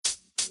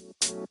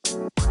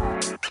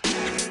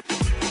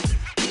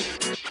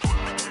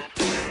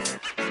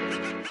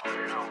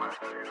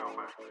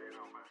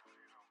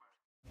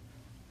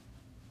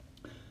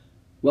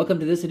Welcome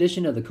to this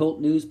edition of the Colt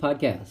News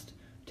Podcast.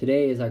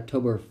 Today is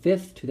October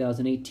 5th,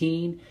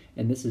 2018,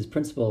 and this is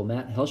Principal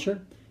Matt Helscher,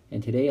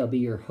 and today I'll be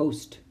your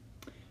host.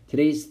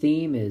 Today's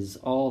theme is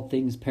All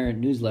Things Parent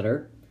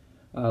Newsletter,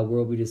 where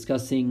we'll be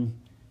discussing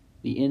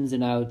the ins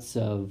and outs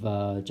of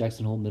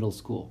Jackson Hole Middle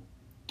School.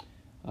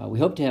 We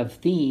hope to have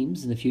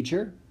themes in the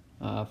future,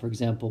 for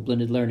example,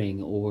 blended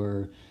learning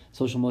or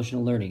social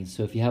emotional learning.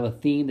 So if you have a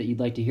theme that you'd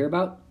like to hear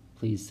about,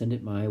 please send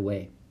it my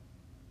way.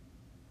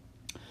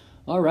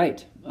 All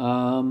right,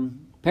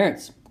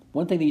 parents,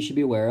 one thing that you should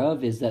be aware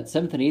of is that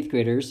 7th and 8th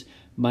graders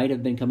might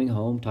have been coming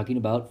home talking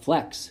about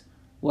Flex.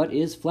 What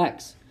is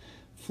Flex?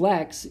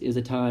 Flex is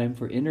a time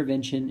for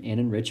intervention and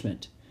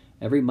enrichment.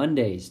 Every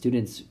Monday,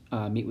 students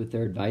meet with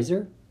their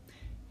advisor,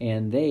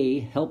 and they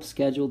help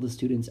schedule the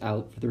students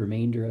out for the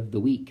remainder of the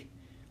week,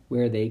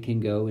 where they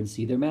can go and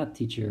see their math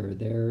teacher,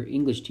 their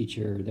English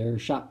teacher, their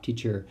shop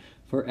teacher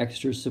for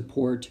extra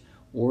support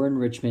or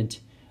enrichment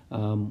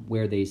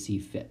where they see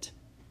fit.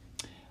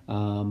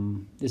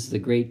 This is a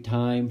great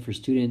time for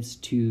students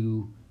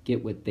to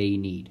get what they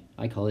need.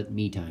 I call it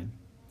me time.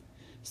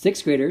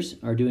 6th graders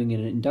are doing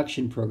an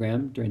induction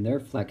program during their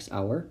Flex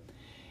hour,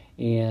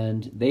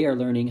 and they are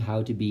learning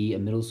how to be a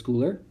middle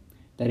schooler.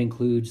 That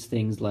includes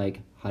things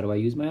like, how do I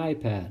use my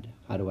iPad?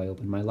 How do I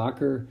open my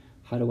locker?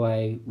 How do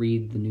I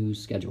read the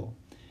news schedule?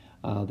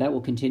 That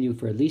will continue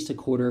for at least a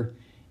quarter,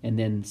 and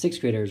then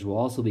 6th graders will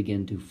also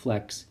begin to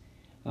Flex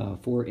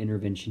for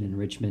intervention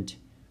enrichment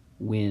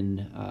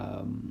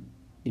when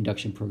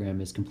induction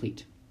program is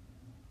complete.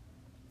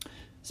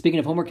 Speaking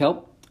of homework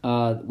help,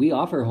 we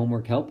offer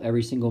homework help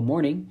every single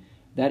morning.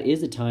 That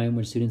is a time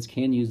when students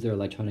can use their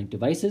electronic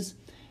devices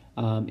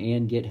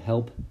and get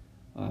help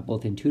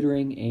both in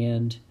tutoring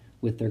and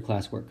with their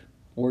classwork,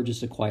 or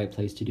just a quiet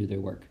place to do their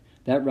work.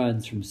 That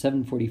runs from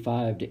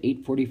 7:45 to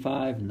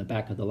 8:45 in the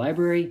back of the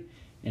library,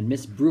 and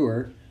Miss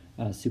Brewer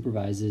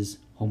supervises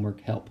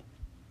homework help.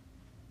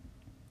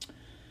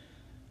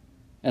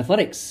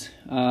 Athletics.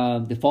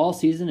 The fall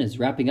season is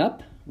wrapping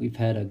up. We've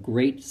had a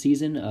great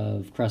season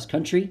of cross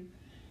country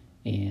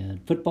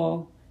and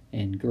football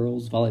and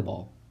girls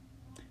volleyball.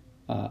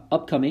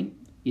 Upcoming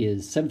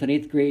is 7th and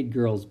 8th grade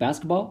girls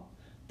basketball.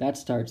 That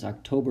starts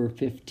October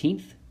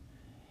 15th.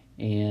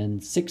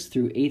 And 6th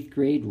through 8th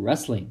grade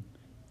wrestling.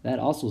 That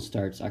also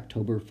starts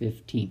October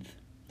 15th.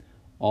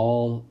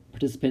 All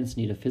participants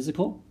need a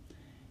physical,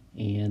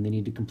 and they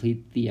need to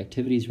complete the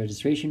activities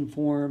registration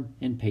form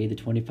and pay the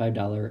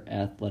 $25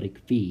 athletic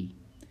fee.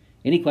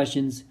 Any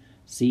questions,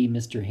 see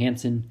Mr.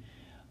 Hansen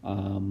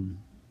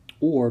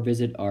or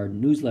visit our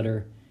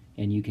newsletter,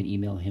 and you can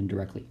email him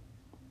directly.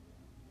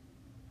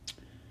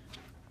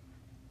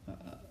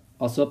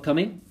 Also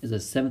upcoming is a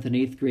 7th and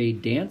 8th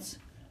grade dance,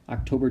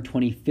 October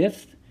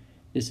 25th.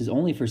 This is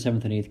only for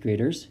 7th and 8th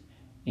graders,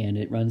 and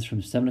it runs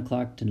from 7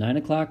 o'clock to 9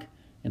 o'clock,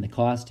 and the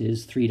cost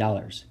is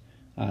 $3.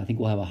 I think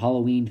we'll have a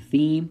Halloween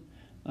theme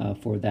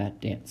for that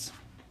dance.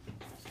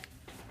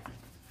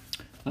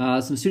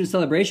 Some student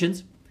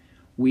celebrations.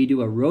 We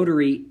do a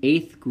Rotary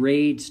 8th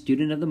grade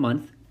Student of the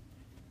Month,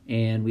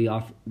 and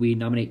we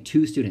nominate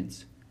 2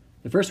 students.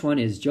 The first one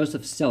is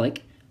Joseph Selleck,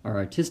 our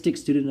Artistic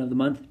Student of the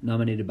Month,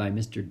 nominated by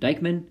Mr.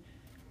 Dykman,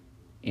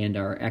 and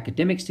our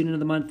Academic Student of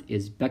the Month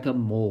is Becca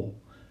Mole,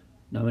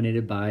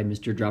 nominated by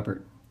Mr.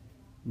 Droppert.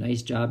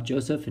 Nice job,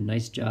 Joseph, and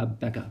nice job,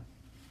 Becca.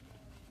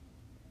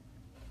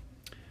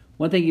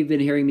 One thing you've been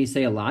hearing me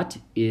say a lot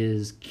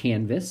is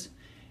Canvas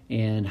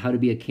and how to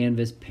be a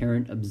Canvas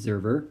parent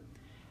observer.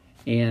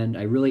 And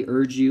I really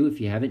urge you, if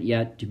you haven't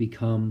yet, to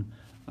become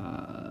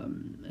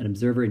an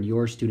observer in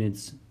your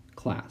student's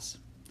class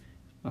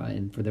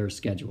and for their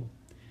schedule.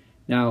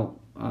 Now,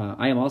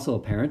 I am also a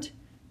parent,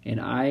 and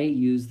I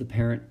use the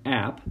parent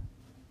app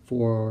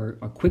for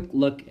a quick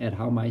look at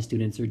how my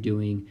students are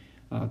doing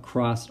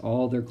across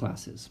all their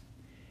classes.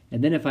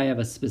 And then if I have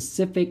a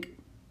specific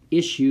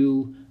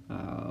issue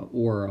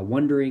or a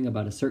wondering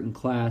about a certain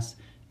class,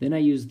 then I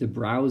use the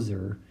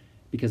browser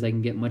because I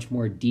can get much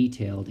more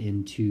detailed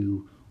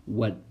into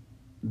what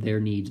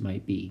their needs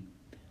might be.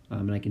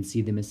 And I can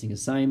see the missing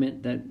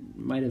assignment that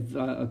might have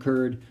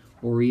occurred,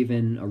 or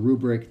even a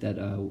rubric that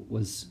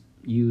was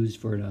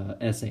used for an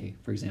essay,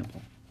 for example.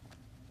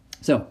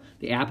 So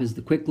the app is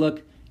the quick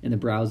look, and the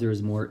browser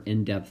is a more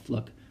in-depth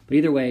look. But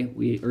either way,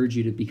 we urge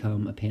you to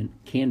become a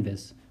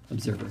Canvas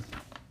observer.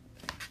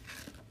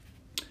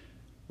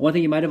 One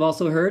thing you might have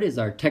also heard is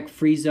our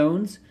tech-free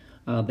zones.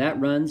 That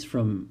runs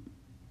from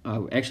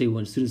actually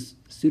when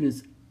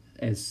students,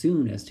 as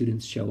soon as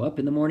students show up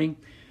in the morning.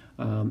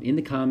 In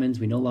the Commons,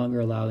 we no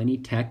longer allow any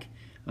tech.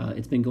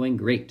 It's been going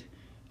great.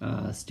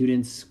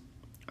 Students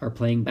are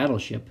playing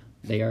Battleship.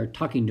 They are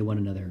talking to one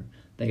another.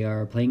 They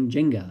are playing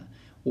Jenga,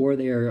 or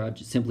they are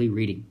just simply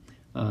reading.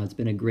 It's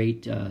been a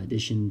great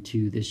addition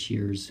to this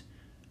year's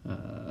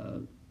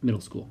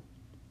middle school.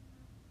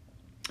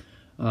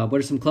 What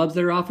are some clubs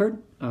that are offered?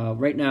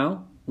 Right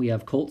now, we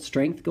have Colt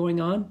Strength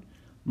going on.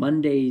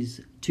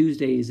 Mondays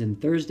Tuesdays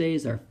and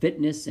Thursdays are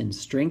fitness and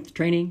strength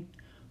training.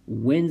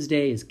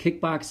 Wednesday is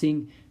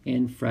kickboxing,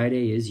 and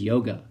Friday is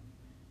yoga.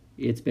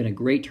 It's been a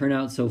great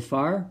turnout so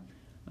far.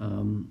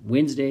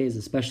 Wednesday is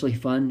especially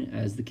fun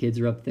as the kids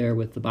are up there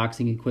with the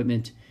boxing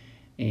equipment,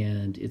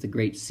 and it's a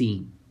great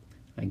scene.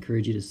 I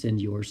encourage you to send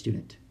your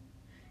student.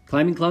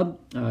 Climbing Club.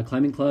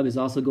 Climbing Club is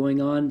also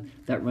going on.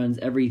 That runs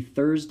every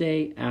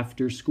Thursday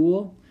after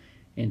school,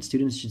 and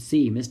students should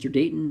see Mr.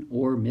 Dayton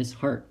or Miss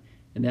Hart,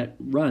 and that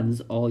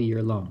runs all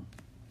year long.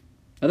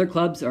 Other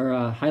clubs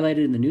are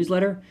highlighted in the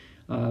newsletter.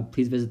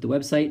 Please visit the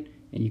website,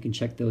 and you can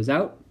check those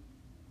out.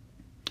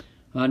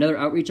 Another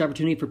outreach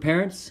opportunity for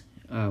parents.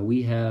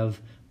 We have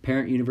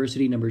Parent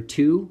University number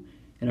 2,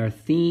 and our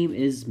theme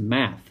is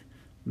math.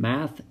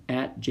 Math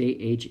at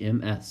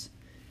JHMS.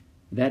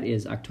 That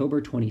is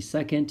October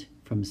 22nd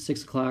from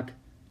 6 o'clock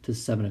to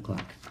 7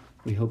 o'clock.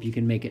 We hope you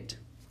can make it.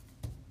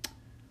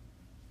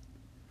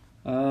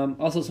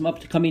 Also, some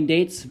upcoming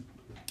dates.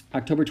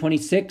 October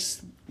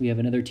 26th, we have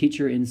another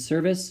teacher in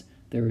service.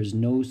 There is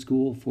no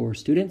school for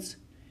students.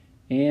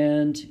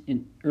 And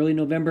in early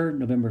November,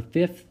 November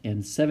 5th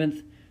and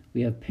 7th,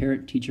 we have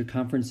parent-teacher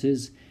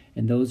conferences,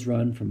 and those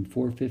run from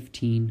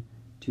 4:15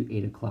 to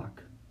 8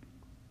 o'clock.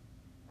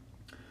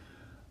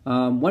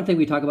 One thing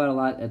we talk about a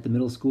lot at the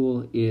middle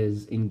school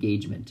is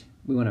engagement.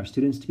 We want our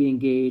students to be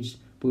engaged,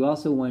 but we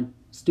also want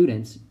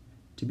students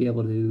to be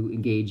able to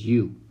engage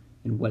you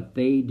in what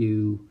they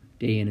do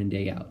day in and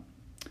day out.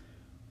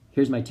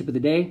 Here's my tip of the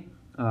day.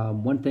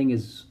 One thing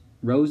is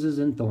roses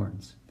and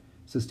thorns.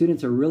 So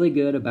students are really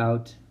good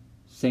about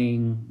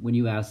saying, when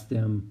you ask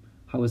them,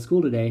 how was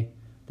school today?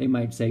 They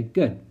might say,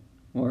 good,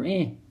 or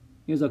it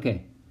was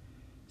okay.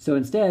 So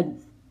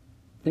instead,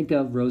 think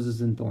of roses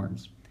and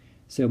thorns.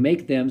 So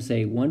make them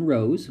say one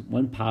rose,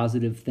 one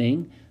positive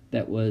thing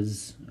that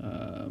was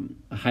a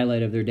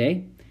highlight of their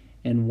day,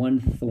 and one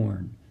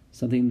thorn,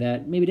 something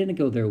that maybe didn't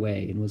go their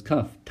way and was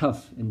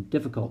tough and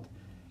difficult.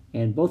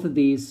 And both of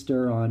these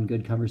stir on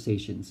good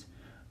conversations.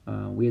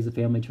 We as a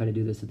family try to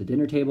do this at the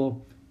dinner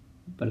table,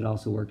 but it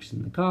also works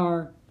in the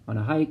car, on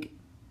a hike,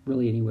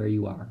 really anywhere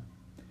you are.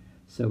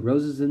 So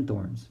roses and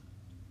thorns.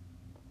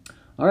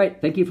 All right,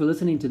 thank you for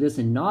listening to this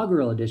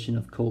inaugural edition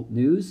of Colt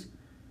News.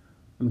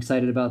 I'm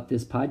excited about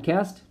this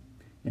podcast.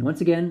 And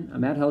once again,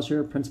 I'm Matt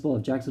Helsher, principal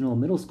of Jackson Hole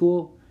Middle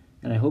School,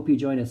 and I hope you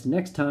join us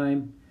next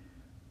time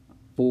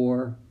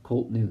for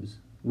Colt News.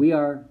 We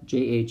are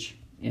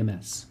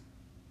JHMS.